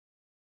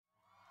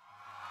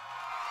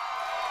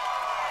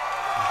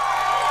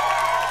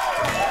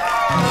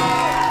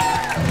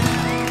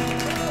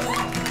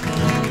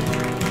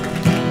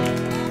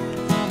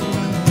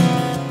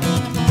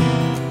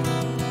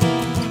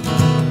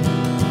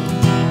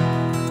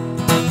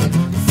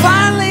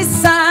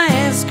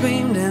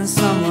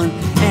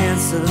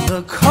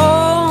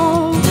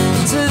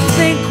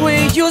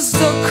used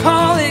to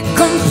call it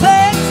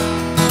complex,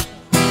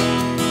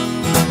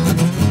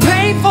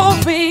 painful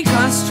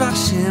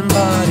reconstruction,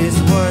 but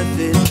it's worth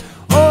it.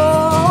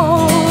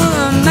 Oh,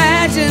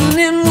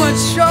 imagining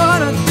what's sure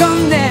to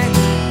come next.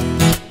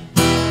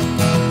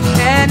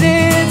 And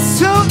it's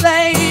too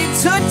late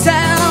to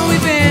tell.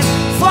 We've been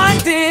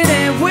funded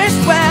and wished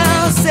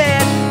well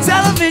said.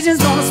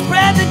 Television's gonna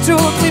spread the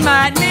truth. We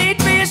might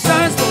need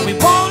reassurance, but we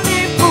won't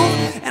need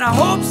proof. And I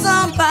hope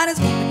somebody's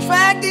keeping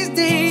track these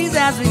days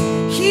as we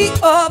heat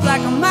up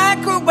like a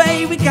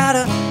microwave. We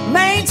gotta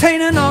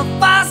maintain enough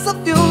fossil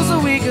fuel so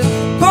we could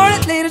burn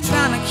it later,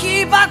 trying to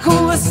keep our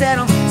cool. I said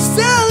I'm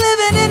still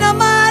living in a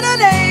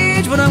modern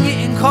age, but I'm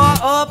getting caught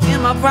up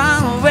in my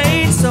primal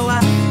rage. So I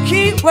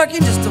keep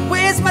working just to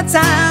waste my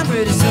time.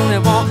 Pretty soon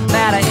it won't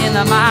matter in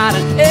the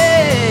modern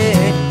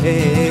age.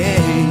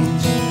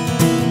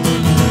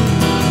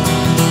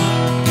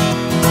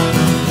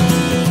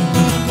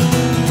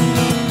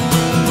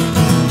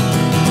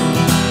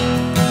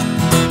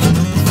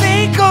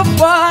 Think of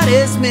what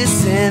is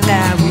missing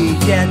that we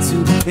get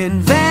to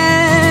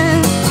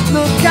invent.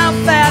 Look how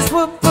fast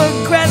we're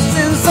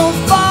progressing so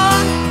far.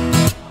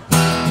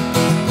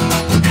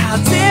 How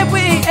did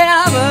we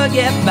ever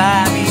get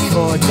by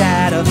before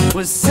data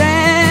was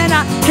sent?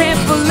 I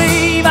can't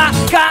believe I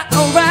got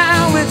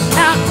around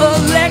without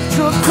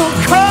electrical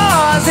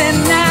cars.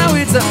 And now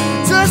it's a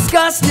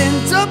disgusting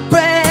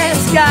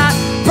depressed. Got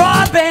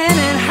broadband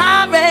and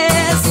high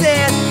res.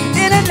 Said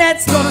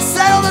internet's gonna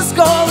settle the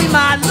score. We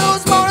might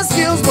lose motor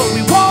skills, but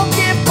we won't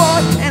get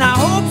bored. And I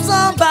hope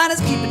somebody's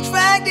keeping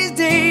track these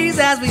days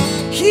as we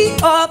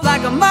heat up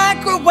like a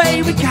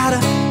microwave. We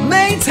gotta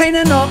maintain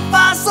enough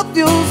fossil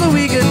fuels so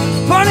we can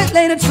burn it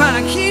later,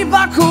 trying to keep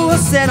our cool. I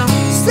said I'm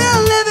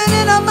still living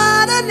in a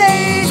modern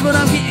age, but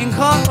I'm getting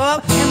caught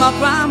up in my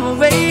primal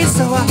rage.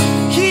 So I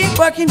keep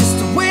working just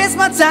to waste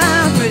my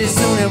time. Pretty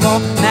soon it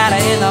won't matter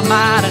in the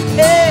modern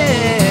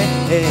age.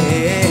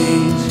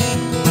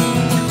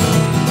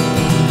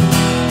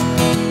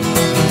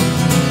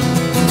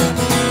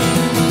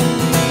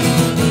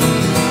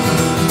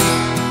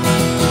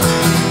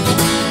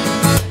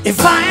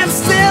 If I am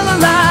still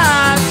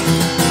alive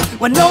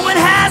when no one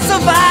has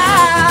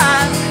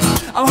survived,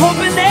 I'm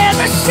hoping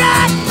every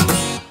shot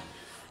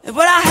is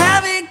what I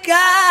haven't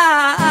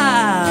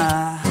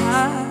got.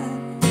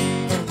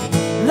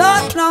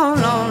 No, no,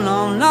 no,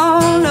 no,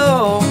 no,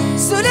 no.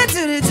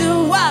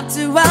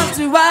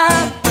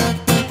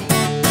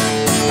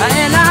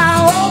 And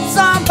I hope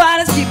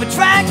somebody's keeping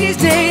track these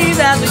days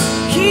as we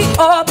heat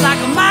up like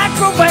a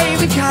microwave.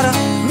 We gotta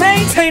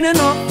maintain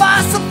enough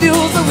fossil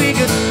fuels so we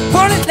could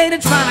burn it later,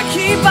 trying to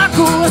keep our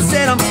cool. I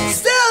said I'm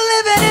still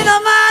living in a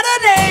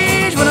modern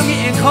age, but I'm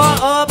getting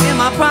caught up in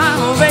my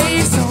primal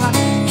rage. So I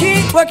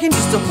keep working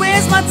just to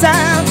waste my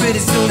time. Pretty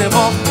soon it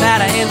won't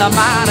matter in the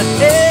modern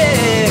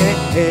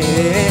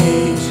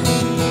age.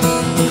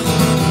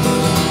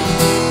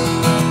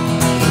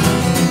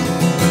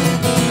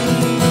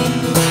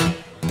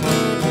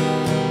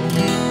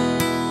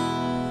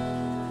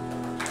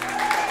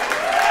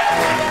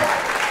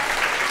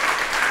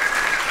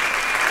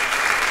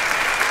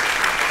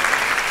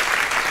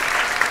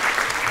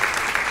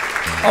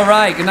 All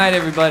right, good night,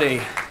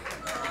 everybody.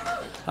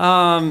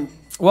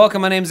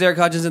 Welcome, my name is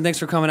Hutchinson. Thanks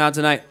for coming out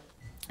tonight.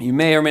 You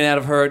may or may not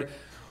have heard,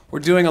 we're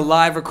doing a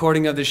live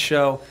recording of this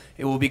show.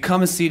 It will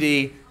become a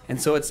CD,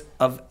 and so it's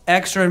of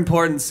extra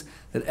importance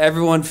that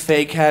everyone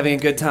fake having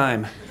a good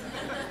time.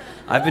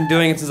 I've been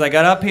doing it since I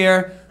got up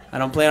here. I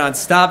don't plan on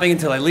stopping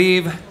until I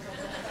leave.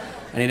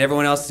 I need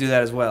everyone else to do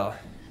that as well.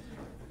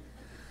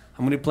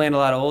 I'm going to be playing a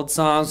lot of old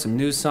songs, some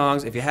new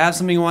songs. If you have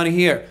something you want to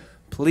hear,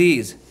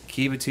 please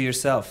keep it to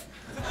yourself.